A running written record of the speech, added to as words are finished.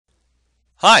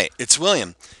Hi, it's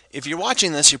William. If you're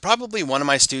watching this, you're probably one of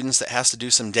my students that has to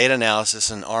do some data analysis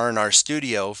in R and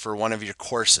RStudio for one of your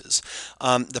courses.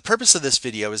 The purpose of this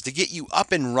video is to get you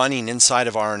up and running inside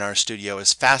of R and RStudio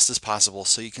as fast as possible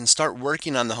so you can start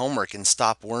working on the homework and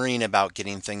stop worrying about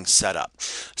getting things set up.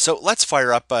 So let's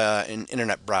fire up an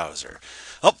internet browser.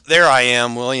 Oh, there I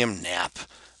am, William Knapp.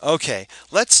 Okay,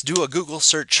 let's do a Google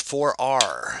search for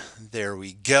R. There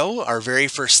we go. Our very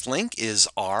first link is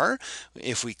R.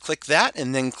 If we click that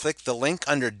and then click the link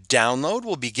under download,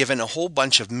 we'll be given a whole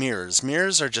bunch of mirrors.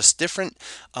 Mirrors are just different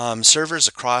servers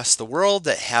across the world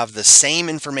that have the same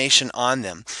information on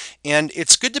them. And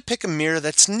it's good to pick a mirror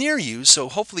that's near you, so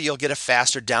hopefully you'll get a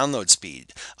faster download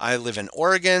speed. I live in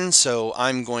Oregon, so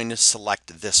I'm going to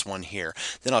select this one here.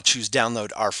 Then I'll choose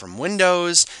download R from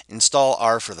Windows, install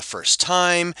R for the first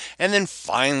time, and then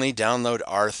finally download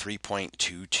R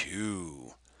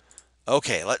 3.22.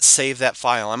 Okay, let's save that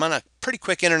file. I'm on a pretty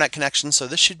quick internet connection, so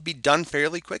this should be done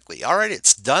fairly quickly. All right,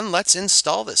 it's done. Let's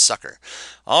install this sucker.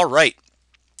 All right,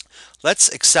 let's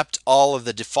accept all of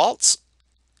the defaults.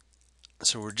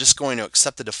 So we're just going to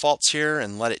accept the defaults here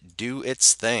and let it do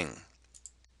its thing.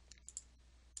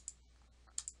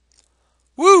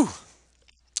 Woo!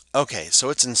 Okay, so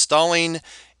it's installing,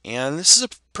 and this is a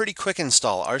pretty quick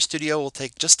install. RStudio will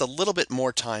take just a little bit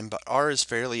more time, but R is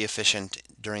fairly efficient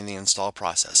during the install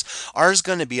process. R is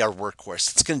going to be our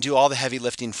workhorse. It's going to do all the heavy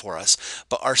lifting for us,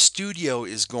 but RStudio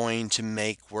is going to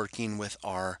make working with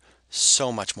R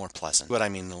so much more pleasant. What I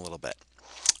mean in a little bit.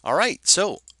 All right,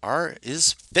 so R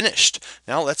is finished.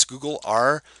 Now let's Google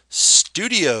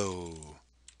RStudio.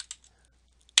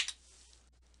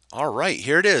 All right,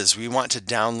 here it is. We want to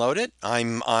download it.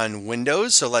 I'm on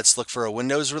Windows, so let's look for a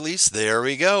Windows release. There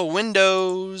we go,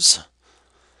 Windows.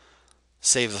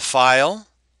 Save the file.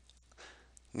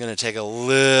 I'm going to take a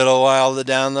little while to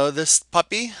download this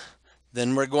puppy.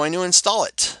 Then we're going to install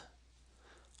it.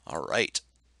 All right.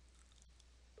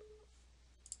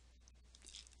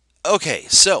 Okay,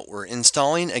 so we're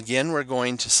installing. Again, we're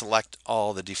going to select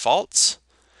all the defaults.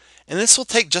 And this will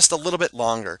take just a little bit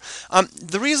longer.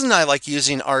 The reason I like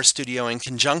using RStudio in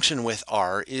conjunction with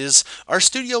R is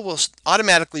RStudio will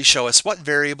automatically show us what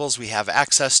variables we have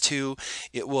access to.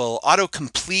 It will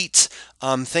auto-complete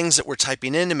things that we're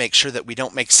typing in to make sure that we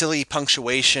don't make silly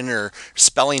punctuation or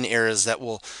spelling errors that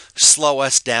will slow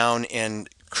us down and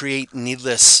create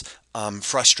needless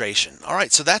frustration. All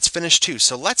right, so that's finished too.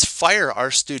 So let's fire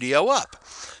RStudio up.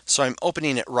 So I'm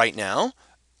opening it right now.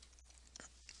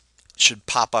 Should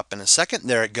pop up in a second.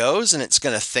 There it goes, and it's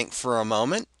going to think for a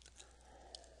moment.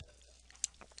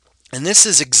 And this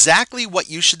is exactly what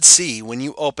you should see when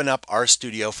you open up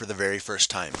RStudio for the very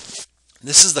first time.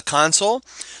 This is the console.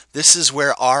 This is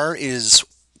where R is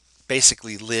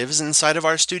basically lives inside of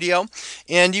RStudio,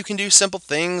 and you can do simple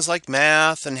things like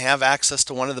math and have access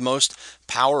to one of the most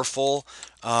powerful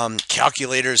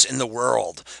calculators in the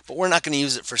world. But we're not going to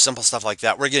use it for simple stuff like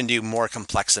that. We're going to do more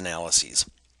complex analyses.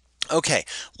 Okay,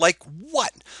 like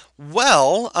what?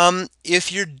 Well, if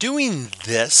you're doing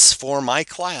this for my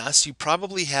class, you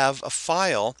probably have a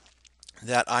file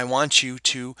that I want you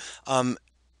to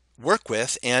work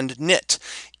with and knit.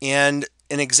 And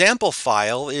an example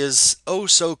file is oh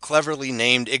so cleverly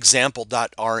named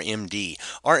example.rmd.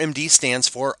 RMD stands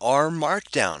for R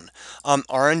Markdown.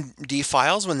 RMD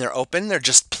files, when they're open, they're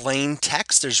just plain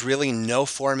text. There's really no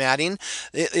formatting.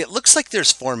 It looks like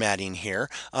there's formatting here.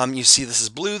 You see this is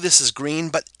blue, this is green,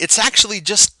 but it's actually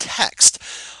just text.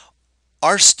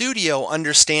 RStudio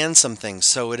understands some things.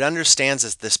 So it understands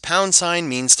that this pound sign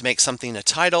means to make something a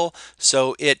title.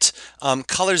 So it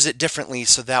colors it differently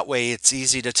so that way it's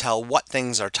easy to tell what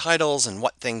things are titles and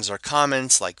what things are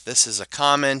comments. Like this is a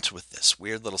comment with this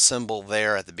weird little symbol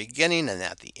there at the beginning and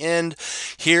at the end.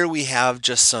 Here we have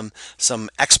just some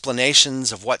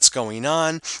explanations of what's going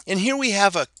on. And here we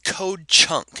have a code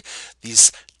chunk.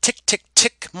 These tick, tick,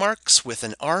 tick marks with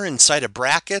an R inside of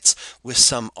brackets with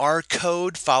some R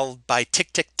code followed by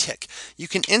tick, tick, tick. You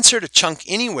can insert a chunk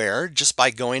anywhere just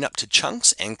by going up to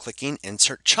chunks and clicking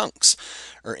insert chunks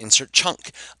or insert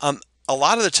chunk. A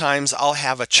lot of the times I'll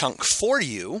have a chunk for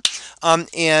you,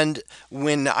 and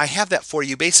when I have that for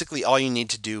you, basically all you need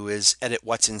to do is edit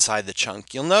what's inside the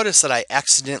chunk. You'll notice that I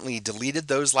accidentally deleted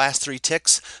those last 3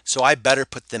 ticks, so I better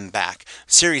put them back.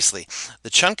 Seriously, the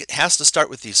chunk has to start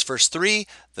with these first 3,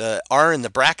 the R in the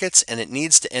brackets, and it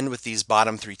needs to end with these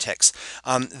bottom 3 ticks.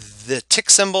 The tick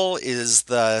symbol is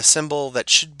the symbol that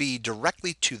should be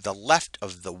directly to the left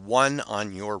of the 1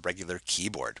 on your regular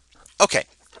keyboard. Okay.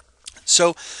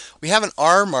 So we have an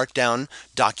R Markdown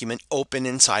document open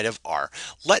inside of R.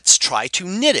 Let's try to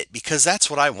knit it because that's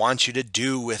what I want you to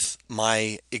do with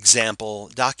my example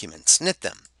documents. Knit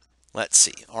them. Let's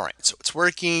see. All right, so it's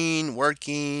working.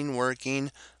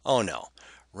 Oh no.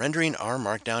 Rendering R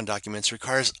Markdown documents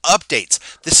requires updates.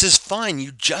 This is fine.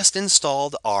 You just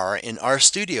installed R in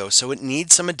RStudio, so it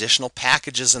needs some additional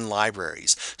packages and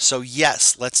libraries. So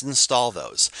yes, let's install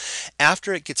those.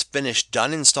 After it gets finished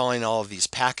done installing all of these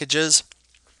packages,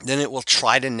 then it will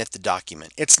try to knit the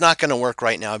document. It's not going to work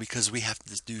right now because we have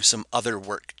to do some other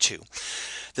work too.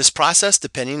 This process,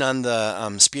 depending on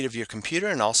the speed of your computer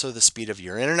and also the speed of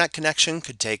your internet connection,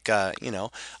 could take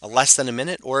less than a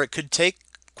minute, or it could take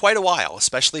quite a while,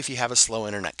 especially if you have a slow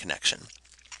internet connection.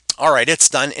 All right, it's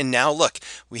done. And now look,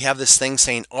 we have this thing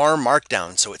saying R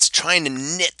Markdown. So it's trying to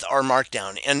knit the R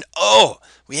Markdown. And oh,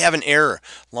 we have an error,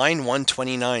 line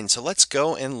 129. So let's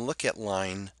go and look at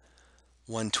line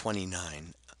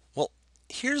 129. Well,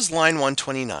 here's line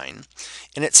 129,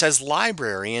 and it says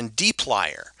library and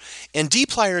dplyr. And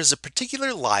dplyr is a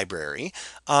particular library.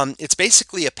 It's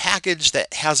basically a package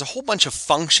that has a whole bunch of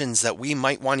functions that we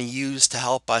might want to use to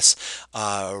help us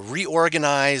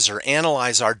reorganize or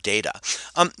analyze our data.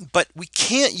 But we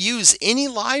can't use any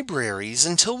libraries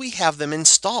until we have them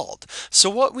installed. So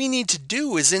what we need to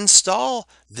do is install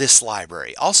this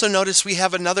library. Also notice we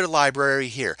have another library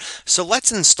here. So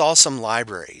let's install some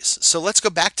libraries. So let's go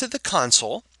back to the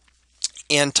console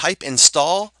and type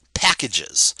install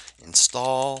packages.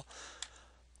 Install,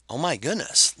 oh my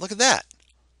goodness, look at that.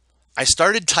 I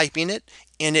started typing it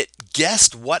and it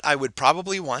guessed what I would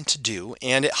probably want to do,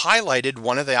 and it highlighted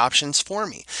one of the options for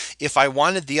me. If I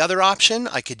wanted the other option,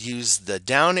 I could use the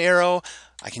down arrow.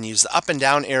 I can use the up and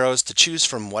down arrows to choose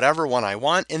from whatever one I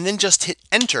want, and then just hit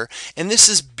enter. And this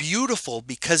is beautiful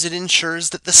because it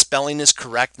ensures that the spelling is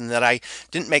correct and that I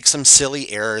didn't make some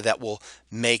silly error that will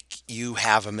make you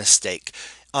have a mistake.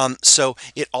 So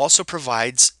it also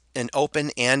provides an open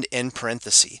and end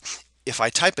parenthesis. If I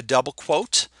type a double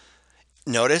quote,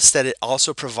 notice that it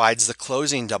also provides the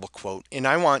closing double quote, and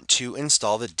I want to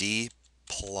install the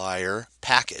dplyr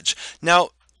package. Now,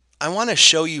 I want to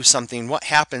show you something. What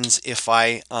happens if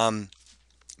I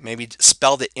maybe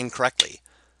spelled it incorrectly?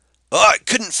 Oh, I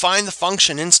couldn't find the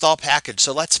function install package,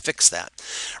 so let's fix that.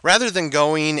 Rather than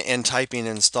going and typing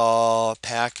install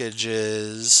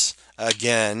packages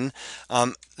again,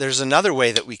 there's another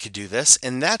way that we could do this,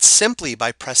 and that's simply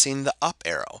by pressing the up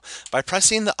arrow. By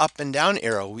pressing the up and down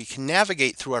arrow, we can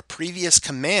navigate through our previous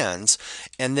commands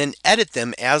and then edit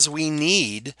them as we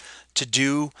need to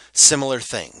do similar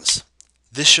things.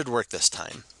 This should work this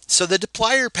time. So the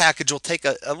dplyr package will take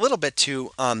a little bit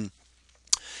to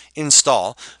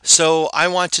install. So I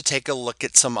want to take a look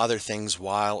at some other things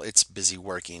while it's busy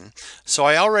working. So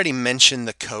I already mentioned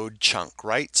the code chunk,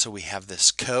 right? So we have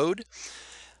this code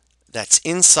that's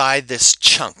inside this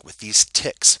chunk with these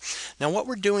ticks. Now what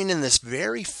we're doing in this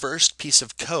very first piece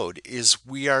of code is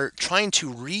we are trying to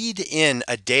read in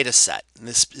a data set. And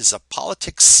this is a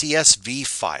politics CSV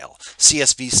file.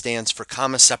 CSV stands for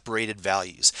comma separated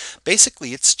values.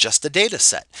 Basically it's just a data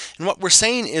set. And what we're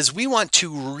saying is we want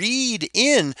to read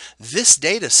in this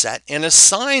data set and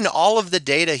assign all of the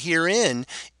data herein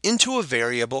into a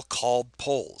variable called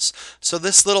polls. So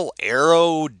this little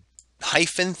arrow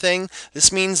hyphen thing,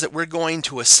 this means that we're going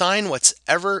to assign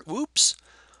whatever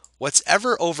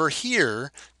over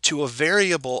here to a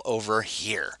variable over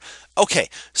here. Okay,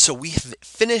 so we've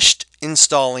finished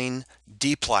installing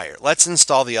dplyr. Let's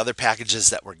install the other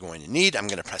packages that we're going to need. I'm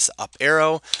going to press the up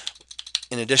arrow.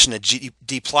 In addition to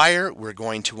dplyr, we're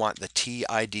going to want the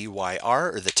tidyr,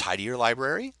 or the tidier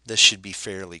library. This should be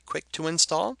fairly quick to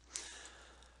install.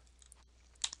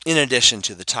 In addition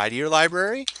to the tidier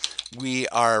library, we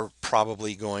are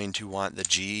probably going to want the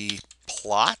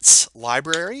gplots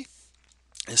library.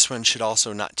 This one should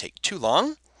also not take too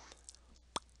long.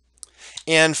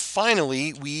 And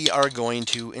finally, we are going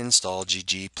to install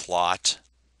ggplot2.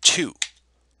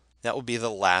 That will be the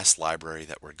last library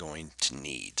that we're going to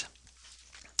need.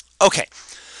 Okay,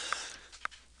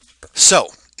 so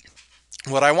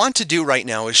what I want to do right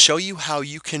now is show you how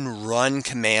you can run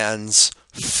commands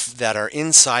that are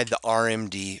inside the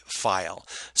RMD file.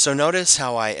 So notice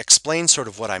how I explain sort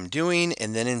of what I'm doing,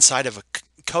 and then inside of a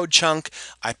code chunk,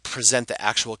 I present the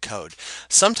actual code.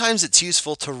 Sometimes it's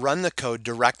useful to run the code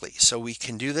directly. So we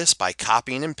can do this by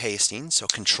copying and pasting. So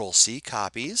Control C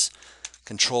copies,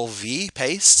 Control V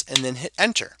pastes, and then hit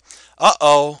enter.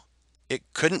 Uh-oh, it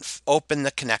couldn't open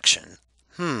the connection.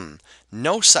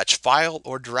 No such file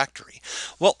or directory.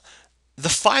 Well, The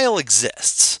file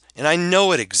exists, and I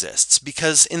know it exists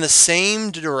because in the same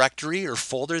directory or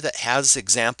folder that has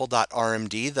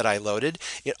example.rmd that I loaded,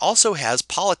 it also has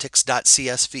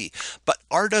politics.csv. But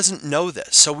R doesn't know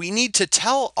this, so we need to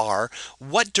tell R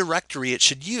what directory it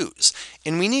should use.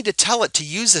 And we need to tell it to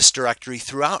use this directory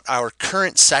throughout our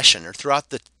current session or throughout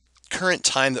the current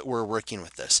time that we're working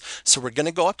with this. So we're going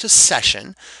to go up to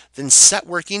session, then set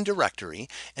working directory,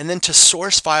 and then to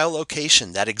source file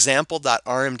location, that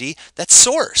example.rmd, that's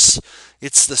source.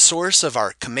 It's the source of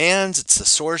our commands. It's the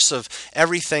source of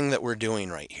everything that we're doing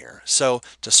right here. So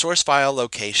to source file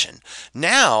location.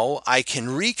 Now I can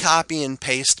recopy and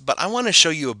paste, but I want to show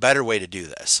you a better way to do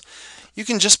this. You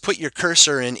can just put your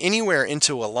cursor in anywhere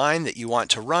into a line that you want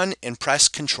to run and press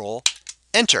Control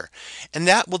Enter, and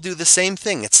that will do the same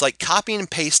thing. It's like copying and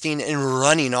pasting and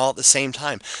running all at the same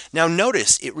time. Now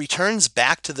notice it returns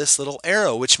back to this little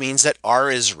arrow, which means that R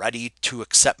is ready to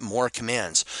accept more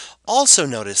commands. Also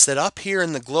notice that up here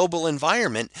in the global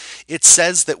environment, it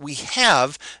says that we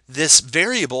have this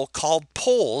variable called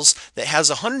polls that has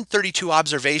 132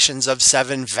 observations of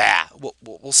 7 VA.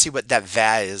 We'll see what that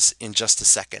VA is in just a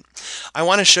second. I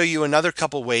want to show you another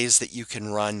couple ways that you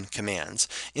can run commands.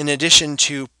 In addition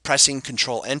to pressing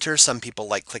Control Enter, some people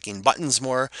like clicking buttons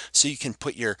more, so you can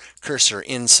put your cursor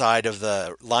inside of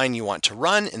the line you want to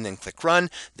run and then click Run.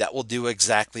 That will do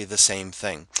exactly the same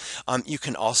thing. You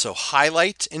can also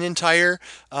highlight an entire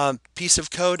piece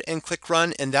of code and click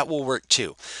Run, and that will work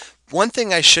too. One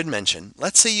thing I should mention,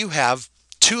 let's say you have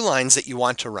 2 lines that you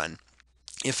want to run.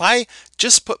 If I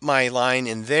just put my line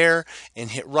in there and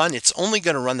hit run, it's only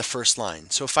going to run the first line.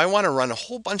 So if I want to run a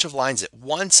whole bunch of lines at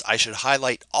once, I should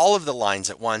highlight all of the lines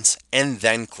at once and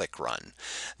then click run.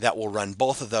 That will run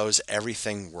both of those.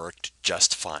 Everything worked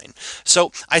just fine.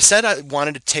 So I said I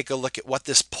wanted to take a look at what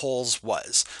this polls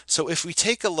was. So if we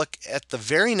take a look at the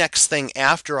very next thing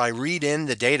after I read in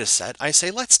the data set, I say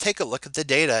let's take a look at the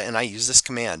data, and I use this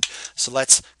command. So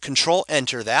let's Control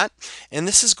Enter that, and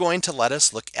this is going to let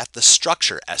us look at the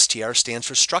structure. STR stands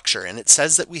for structure, and it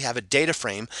says that we have a data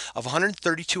frame of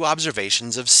 132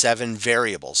 observations of 7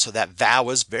 variables. So that VA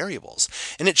was variables,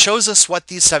 and it shows us what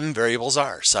these 7 variables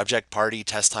are: subject, party,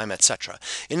 test time, etc.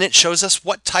 And it shows us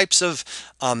what types of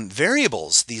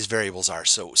variables these variables are.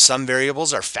 So some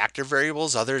variables are factor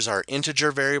variables, others are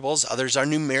integer variables, others are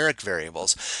numeric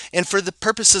variables. And for the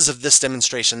purposes of this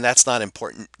demonstration, that's not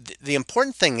important. The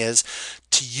important thing is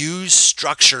to use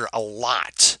structure a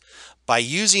lot. By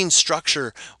using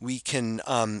structure, we can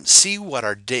see what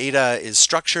our data is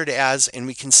structured as, and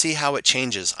we can see how it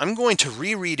changes. I'm going to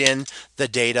reread in the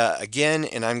data again,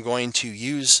 and I'm going to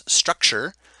use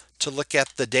structure to look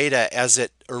at the data as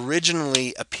it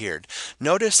originally appeared.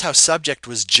 Notice how subject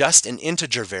was just an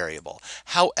integer variable.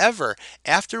 However,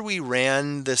 after we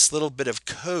ran this little bit of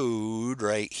code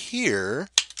right here,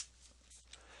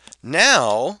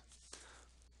 now,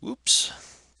 oops,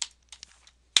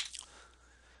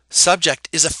 subject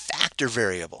is a factor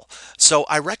variable. So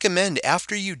I recommend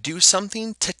after you do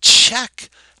something to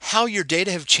check how your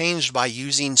data have changed by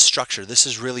using structure. This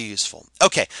is really useful.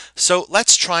 Okay, so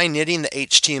let's try knitting the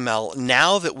HTML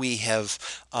now that we have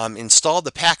installed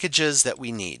the packages that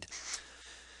we need.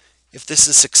 If this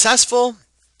is successful,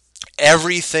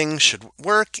 everything should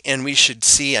work, and we should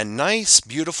see a nice,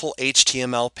 beautiful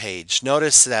HTML page.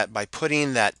 Notice that by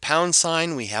putting that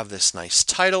 #, we have this nice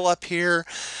title up here.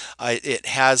 It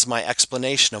has my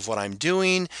explanation of what I'm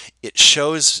doing. It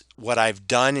shows what I've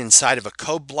done inside of a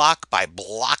code block by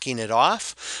blocking it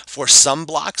off. For some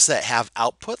blocks that have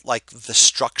output, like the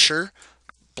structure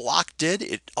block did,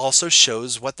 it also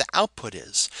shows what the output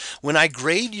is. When I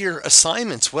grade your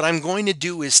assignments, what I'm going to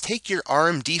do is take your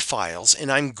RMD files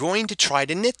and I'm going to try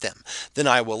to knit them. Then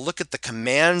I will look at the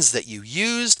commands that you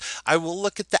used. I will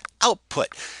look at the output.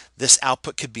 This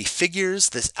output could be figures,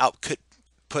 this output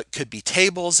could be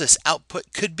tables, this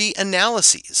output could be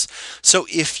analyses. So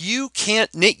if you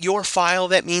can't knit your file,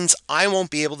 that means I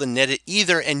won't be able to knit it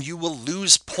either, and you will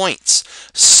lose points.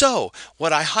 So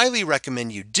what I highly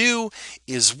recommend you do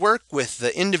is work with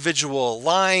the individual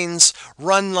lines,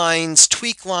 run lines,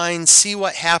 tweak lines, see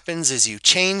what happens as you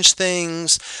change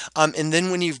things, and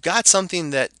then when you've got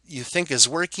something that you think is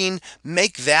working,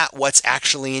 make that what's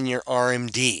actually in your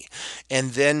RMD.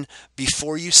 And then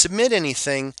before you submit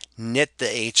anything, knit the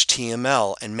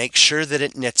HTML and make sure that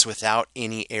it knits without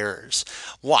any errors.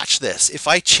 Watch this. If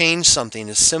I change something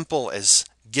as simple as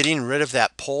getting rid of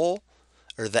that poll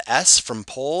or the S from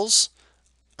polls,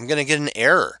 I'm going to get an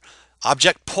error.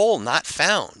 Object poll not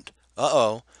found.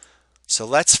 Uh-oh. So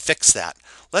let's fix that.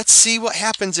 Let's see what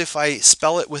happens if I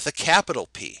spell it with a capital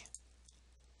P.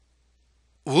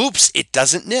 Oops, it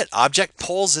doesn't knit. Object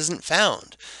polls isn't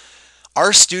found.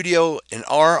 RStudio and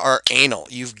R are anal.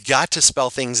 You've got to spell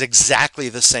things exactly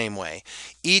the same way.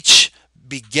 Each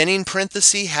beginning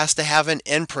parenthesis has to have an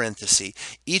end parenthesis.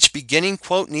 Each beginning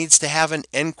quote needs to have an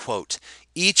end quote.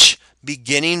 Each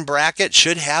beginning bracket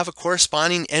should have a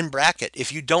corresponding end bracket.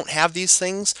 If you don't have these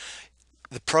things,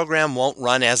 the program won't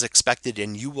run as expected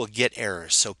and you will get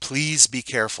errors. So please be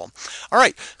careful. All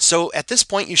right, so at this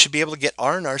point you should be able to get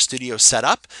R and RStudio set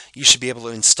up. You should be able to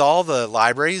install the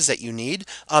libraries that you need.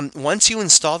 Once you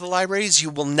install the libraries, you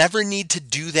will never need to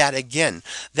do that again.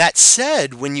 That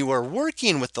said, when you are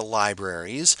working with the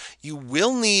libraries, you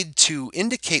will need to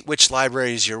indicate which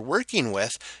libraries you're working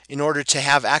with in order to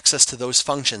have access to those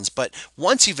functions. But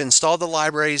once you've installed the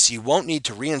libraries, you won't need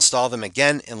to reinstall them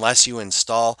again unless you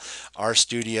install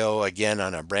RStudio again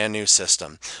on a brand new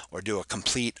system or do a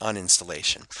complete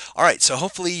uninstallation. All right, so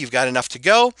hopefully you've got enough to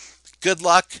go. Good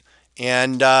luck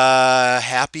and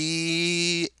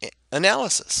happy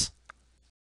analysis.